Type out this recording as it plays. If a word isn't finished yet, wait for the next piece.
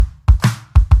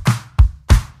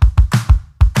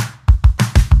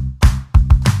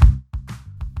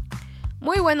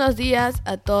buenos días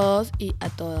a todos y a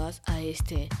todas a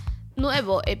este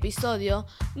nuevo episodio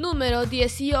número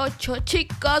 18.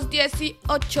 Chicos,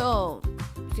 18.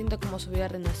 Siento como si hubiera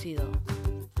renacido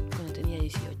cuando tenía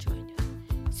 18 años.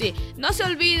 Sí, no se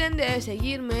olviden de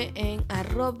seguirme en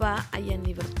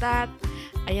 @hayanlibertad,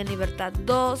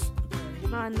 hayanlibertad2,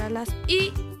 mándalas,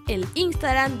 y el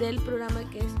Instagram del programa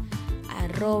que es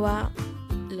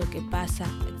 @lo que pasa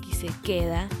aquí se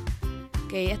queda.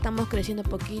 Que ya estamos creciendo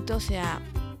poquito, o sea,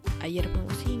 ayer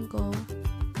fuimos 5,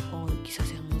 o quizás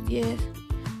seamos 10.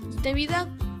 De vida,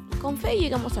 con fe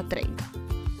llegamos a 30,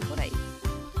 por ahí.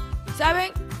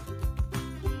 ¿Saben?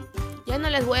 Ya no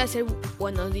les voy a hacer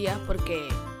buenos días porque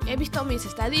he visto mis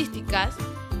estadísticas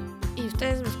y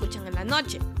ustedes me escuchan en la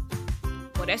noche.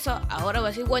 Por eso ahora voy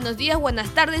a decir buenos días,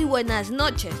 buenas tardes y buenas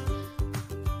noches.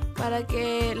 Para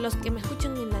que los que me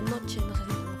escuchan en la noche no se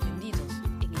sientan ofendidos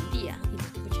en el día y los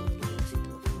que escuchan en el día no se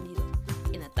sientan ofendidos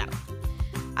en la tarde.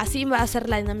 Así va a ser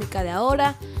la dinámica de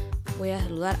ahora. Voy a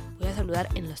saludar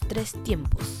en los 3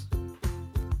 tiempos.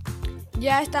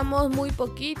 Ya estamos muy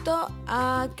poquito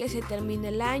a que se termine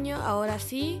el año, ahora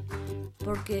sí,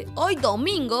 porque hoy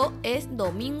domingo es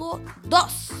domingo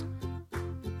 2.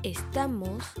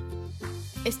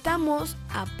 Estamos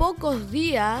a pocos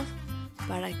días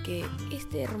para que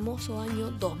este hermoso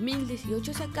año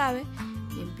 2018 se acabe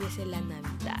y empiece la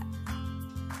Navidad.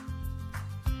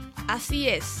 Así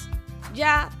es,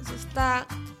 ya se está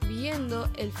viendo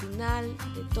el final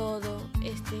de todo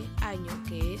este año,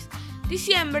 que es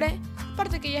diciembre.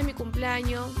 Aparte que ya es mi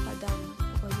cumpleaños, faltan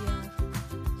pocos días,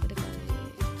 cerca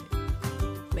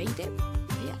de 20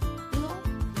 días.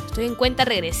 No, estoy en cuenta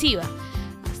regresiva,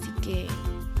 así que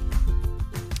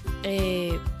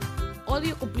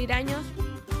odio cumplir años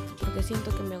porque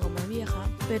siento que me hago más vieja,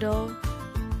 pero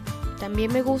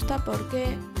también me gusta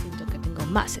porque siento que tengo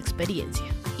más experiencia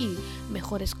y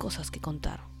mejores cosas que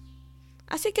contar.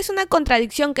 Así que es una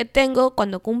contradicción que tengo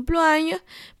cuando cumplo años,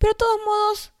 pero de todos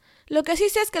modos, lo que sí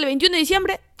sé es que el 21 de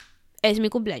diciembre es mi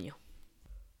cumpleaños.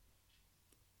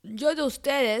 Yo de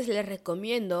ustedes les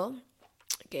recomiendo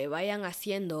que vayan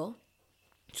haciendo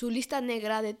su lista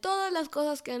negra de todas las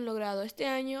cosas que han logrado este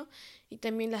año y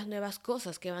también las nuevas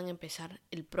cosas que van a empezar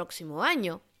el próximo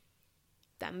año.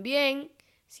 También,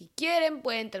 si quieren,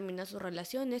 pueden terminar sus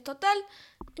relaciones. Total,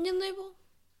 año nuevo,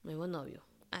 nuevo novio.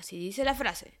 Así dice la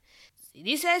frase. Si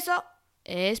dice eso,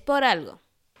 es por algo.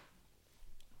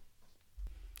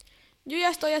 Yo ya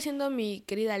estoy haciendo mi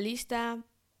querida lista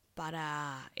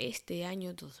para este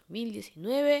año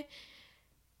 2019.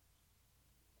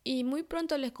 Y muy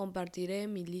pronto les compartiré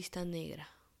mi lista negra.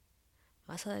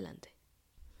 Más adelante.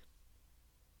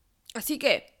 Así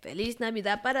que, feliz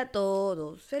Navidad para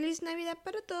todos. Feliz Navidad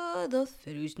para todos.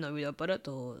 Feliz Navidad para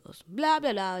todos. Bla,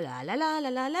 bla, bla, bla, la, la, la,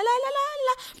 la, la, la, la,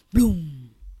 la.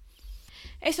 ¡Blum!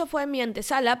 Eso fue mi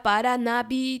antesala para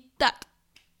Navidad.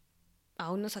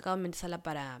 Aún no he sacado mi antesala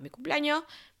para mi cumpleaños,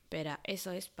 pero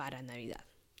eso es para Navidad.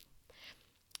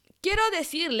 Quiero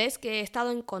decirles que he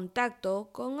estado en contacto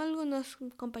con algunos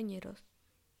compañeros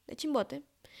de Chimbote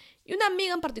y una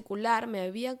amiga en particular me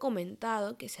había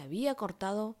comentado que se había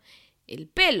cortado el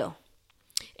pelo.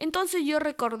 Entonces yo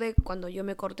recordé cuando yo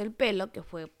me corté el pelo, que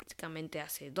fue prácticamente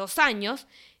hace 2 años,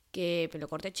 que me lo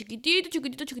corté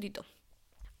chiquitito.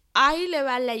 Ahí le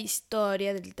va la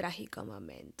historia del trágico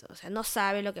momento. O sea, no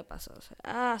sabe lo que pasó. O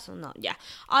sea, no, ya.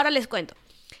 Ahora les cuento.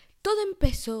 Todo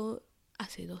empezó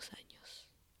hace 2 años.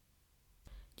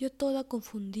 Yo toda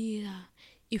confundida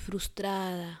y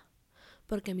frustrada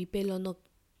porque mi pelo no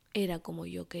era como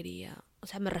yo quería. O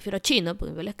sea, me refiero a chino,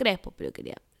 porque mi pelo es crespo, pero yo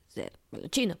quería ser pelo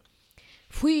chino.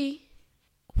 Fui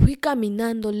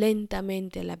caminando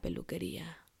lentamente a la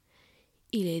peluquería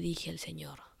y le dije al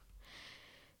señor,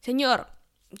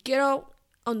 quiero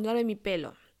ondularme mi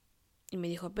pelo. Y me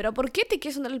dijo, ¿pero por qué te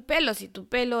quieres ondular el pelo si tu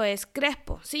pelo es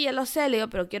crespo? Sí, ya lo sé, le digo,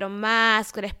 pero quiero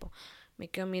más crespo. Me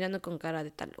quedo mirando con cara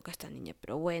de tal loca esta niña,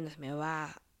 pero bueno, si me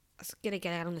va, si quiere que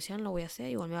haga una sesión, lo voy a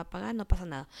hacer, igual me va a pagar, no pasa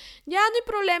nada. Ya, no hay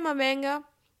problema, venga.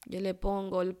 Yo le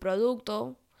pongo el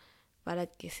producto para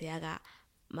que se haga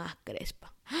más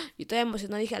crespa. Y todavía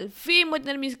emocionada, dije, al fin voy a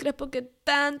tener mis crespos que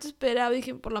tanto esperaba.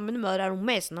 Dije, por lo menos me va a durar 1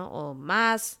 mes, ¿no? O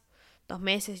más, 2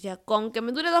 meses ya. Con que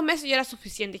me dure 2 meses ya era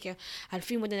suficiente. Dije, al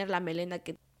fin voy a tener la melena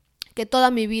que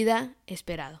toda mi vida he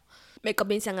esperado. Me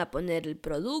comienzan a poner el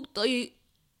producto y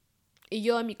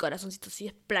yo en mi corazoncito sí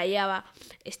explayaba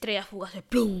estrellas fugaces,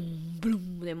 plum,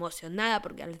 plum, de emocionada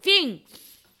porque al fin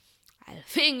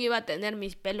iba a tener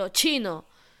mis pelos chinos,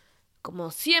 como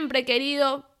siempre he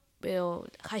querido, pero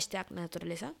hashtag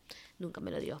naturaleza nunca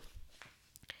me lo dio.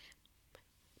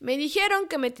 Me dijeron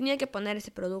que me tenía que poner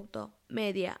ese producto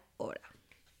media hora.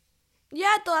 Ya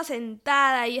toda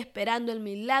sentada ahí esperando el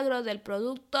milagro del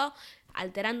producto,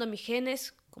 alterando mis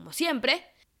genes, como siempre.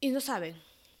 Y no saben.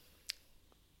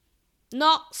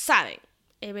 No saben.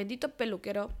 El bendito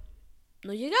peluquero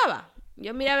no llegaba.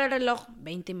 Yo miraba el reloj,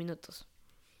 20 minutos.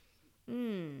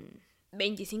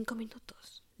 25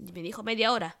 minutos. Y me dijo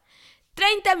media hora.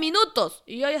 30 minutos.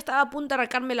 Y yo ya estaba a punto de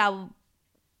arrancarme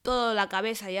toda la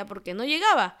cabeza ya porque no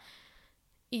llegaba.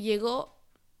 Y llegó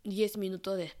 10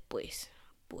 minutos después.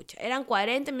 Pucha, eran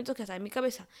 40 minutos que estaba en mi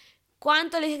cabeza.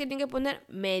 ¿Cuánto le dije que tenía que poner?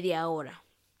 Media hora.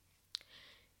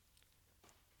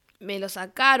 Me lo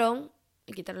sacaron,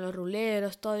 me quitaron los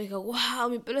ruleros, todo. Y dije, wow,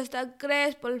 mi pelo está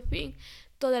crespo al fin.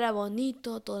 Todo era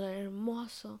bonito, todo era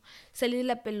hermoso. Salí de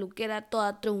la peluquera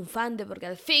toda triunfante porque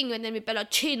al fin vendí mi pelo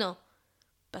chino.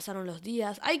 Pasaron los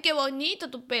días. ¡Ay, qué bonito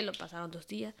tu pelo! Pasaron 2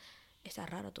 días. Está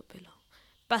raro tu pelo.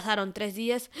 Pasaron 3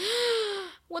 días.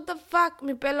 What the fuck,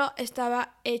 mi pelo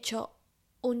estaba hecho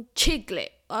un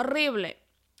chicle. Horrible.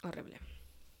 Horrible.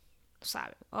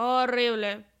 ¿Saben?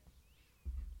 Horrible.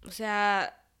 O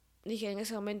sea, dije en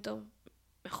ese momento,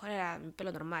 mejor era mi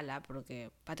pelo normal, ¿ah?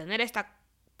 Porque para tener esta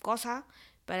cosa,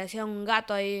 parecía un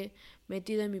gato ahí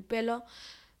metido en mi pelo,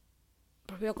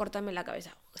 prefiero cortarme la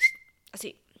cabeza.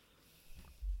 Así.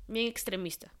 Bien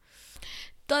extremista.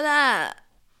 Toda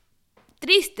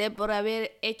triste por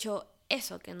haber hecho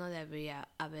eso que no debía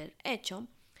haber hecho,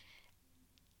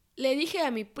 le dije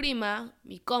a mi prima,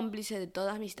 mi cómplice de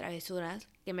todas mis travesuras,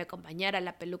 que me acompañara a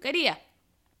la peluquería.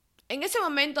 En ese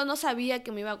momento no sabía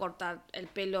que me iba a cortar el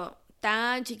pelo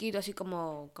tan chiquito, así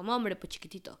como hombre, pues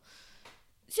chiquitito.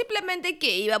 Simplemente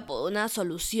que iba por una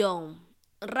solución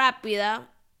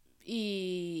rápida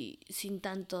y sin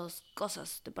tantas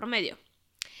cosas de por medio.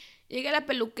 Llegué a la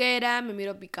peluquera, me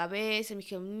miró mi cabeza, me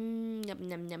dijo, ñam,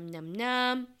 ñam, ñam, ñam,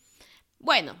 ñam.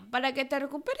 Bueno, para que te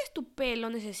recuperes tu pelo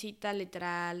necesita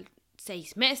literal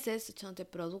 6 meses echándote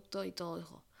producto y todo.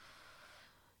 Dijo.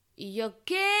 Y yo,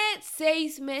 ¿qué?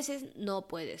 6 meses no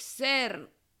puede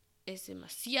ser. Es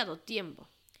demasiado tiempo.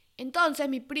 Entonces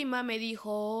mi prima me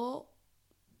dijo,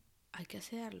 hay que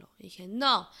hacerlo. Y dije,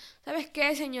 no, ¿sabes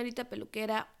qué, señorita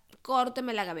peluquera?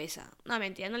 Córteme la cabeza. No,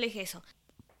 mentira, no le dije eso.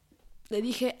 Le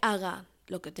dije, haga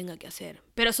lo que tenga que hacer.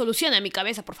 Pero solucione mi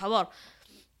cabeza, por favor.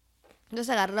 Entonces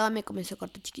agarraba, me comenzó a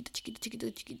cortar chiquito, chiquito, chiquito,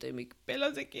 chiquito. Y mi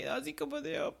pelo se quedó así como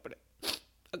de hombre.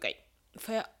 Ok.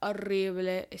 Fue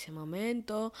horrible ese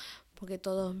momento. Porque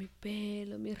todo mi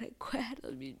pelo, mis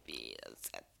recuerdos, mis vidas, o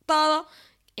sea, todo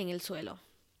en el suelo.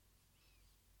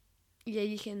 Y ahí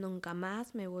dije, nunca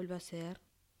más me vuelvo a hacer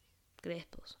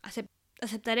crespos.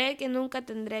 Aceptaré que nunca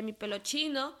tendré mi pelo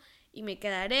chino y me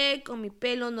quedaré con mi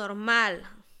pelo normal.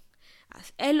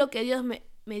 Es lo que Dios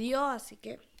me dio, así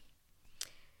que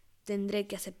tendré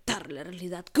que aceptar la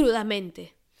realidad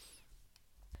crudamente.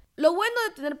 Lo bueno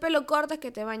de tener pelo corto es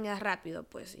que te bañas rápido,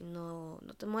 pues, y no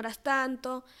te demoras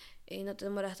tanto, y no te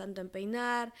demoras tanto en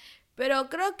peinar. Pero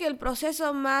creo que el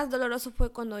proceso más doloroso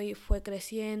fue cuando fue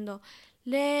creciendo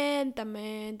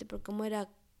lentamente, porque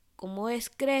como es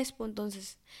crespo,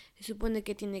 entonces se supone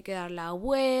que tiene que dar la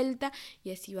vuelta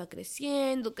y así va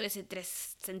creciendo, crece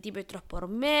 3 centímetros por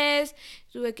mes,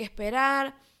 tuve que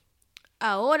esperar.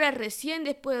 Ahora recién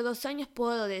después de 2 años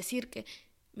puedo decir que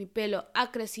mi pelo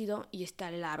ha crecido y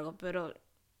está largo, pero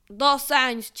 2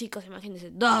 años, chicos, imagínense,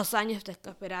 2 años tengo que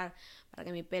esperar para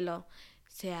que mi pelo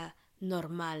sea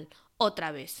normal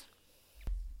otra vez.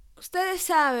 Ustedes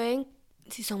saben,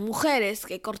 si son mujeres,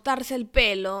 que cortarse el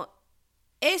pelo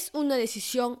es una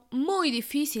decisión muy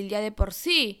difícil ya de por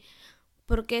sí,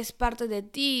 porque es parte de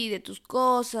ti, de tus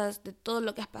cosas, de todo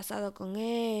lo que has pasado con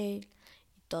él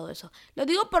y todo eso. Lo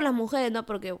digo por las mujeres, no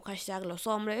porque hashtag los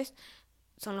hombres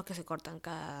son los que se cortan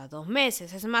cada 2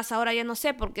 meses. Es más, ahora ya no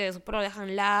sé porque su pelo lo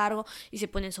dejan largo y se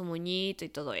ponen su moñito y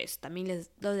todo eso. También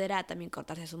les dolerá también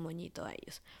cortarse su moñito a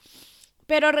ellos.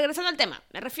 Pero regresando al tema,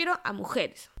 me refiero a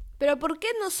mujeres. Pero ¿por qué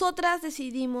nosotras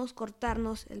decidimos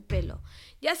cortarnos el pelo?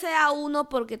 Ya sea uno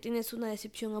porque tienes una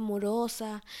decepción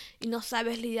amorosa y no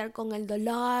sabes lidiar con el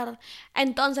dolor,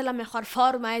 entonces la mejor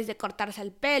forma es de cortarse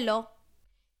el pelo.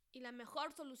 Y la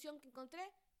mejor solución que encontré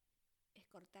es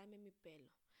cortarme mi pelo.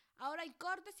 Ahora hay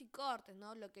cortes y cortes,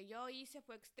 ¿no? Lo que yo hice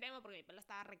fue extremo porque mi pelo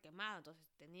estaba requemado, entonces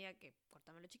tenía que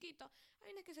cortármelo chiquito.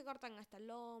 Hay unos que se cortan hasta el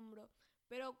hombro,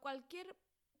 pero cualquier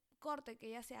corte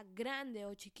que ya sea grande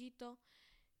o chiquito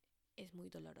es muy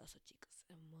doloroso, chicos,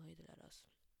 es muy doloroso.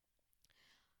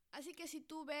 Así que si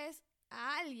tú ves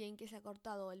a alguien que se ha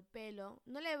cortado el pelo,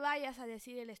 no le vayas a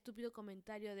decir el estúpido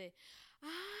comentario de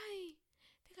 ¡ay!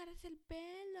 Te agarras el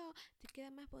pelo, te queda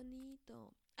más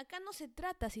bonito. Acá no se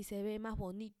trata si se ve más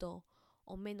bonito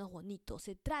o menos bonito,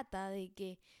 se trata de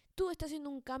que Tú estás haciendo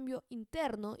un cambio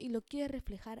interno y lo quieres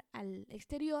reflejar al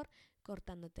exterior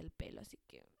cortándote el pelo. Así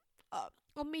que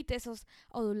omite esas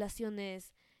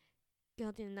ondulaciones que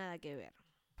no tienen nada que ver.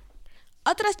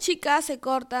 Otras chicas se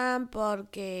cortan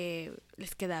porque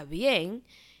les queda bien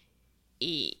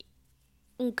y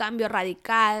un cambio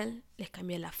radical les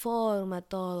cambia la forma,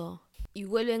 todo, y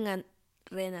vuelven a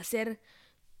renacer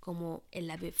como el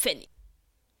ave fénix.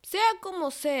 Sea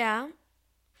como sea,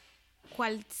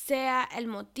 cual sea el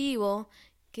motivo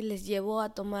que les llevó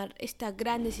a tomar esta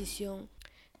gran decisión,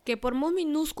 que por muy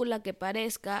minúscula que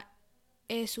parezca,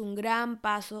 es un gran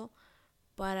paso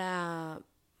para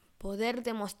poder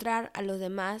demostrar a los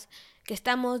demás que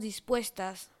estamos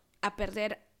dispuestas a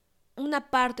perder una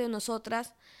parte de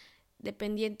nosotras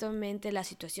dependientemente de la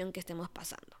situación que estemos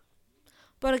pasando.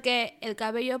 Porque el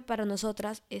cabello para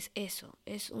nosotras es eso,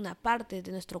 es una parte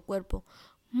de nuestro cuerpo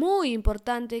muy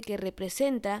importante que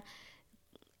representa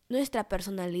nuestra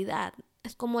personalidad.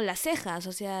 Es como las cejas,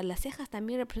 o sea, las cejas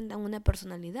también representan una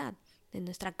personalidad de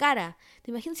nuestra cara.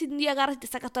 ¿Te imaginas si un día agarras y te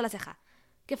sacas toda la ceja?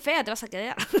 Qué fea te vas a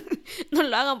quedar. No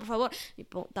lo hagan, por favor. Y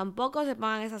tampoco se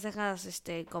pongan esas cejas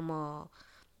como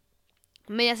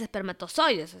medias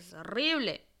espermatozoides. Es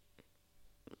horrible.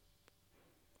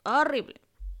 Horrible.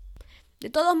 De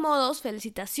todos modos,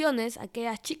 felicitaciones a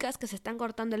aquellas chicas que se están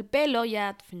cortando el pelo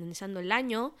ya finalizando el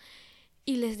año.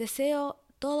 Y les deseo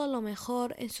todo lo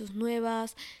mejor en sus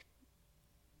nuevas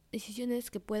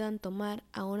decisiones que puedan tomar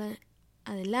ahora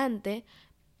adelante,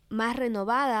 más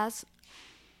renovadas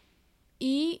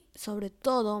y sobre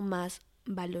todo más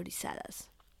valorizadas.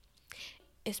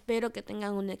 Espero que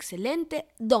tengan un excelente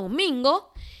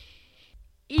domingo.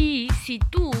 Y si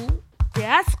tú te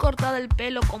has cortado el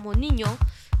pelo como niño,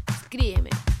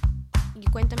 escríbeme y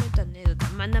cuéntame tu anécdota.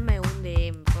 Mándame un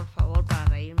DM, por favor, para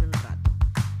reírme un rato.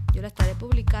 Yo la estaré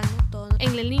publicando todo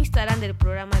en el Instagram del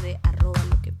programa de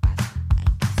 @loquepasa.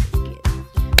 Aquí se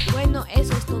queda. Bueno,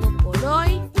 eso es todo por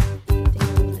hoy.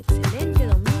 Tengan un excelente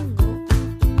domingo.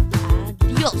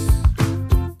 Adiós.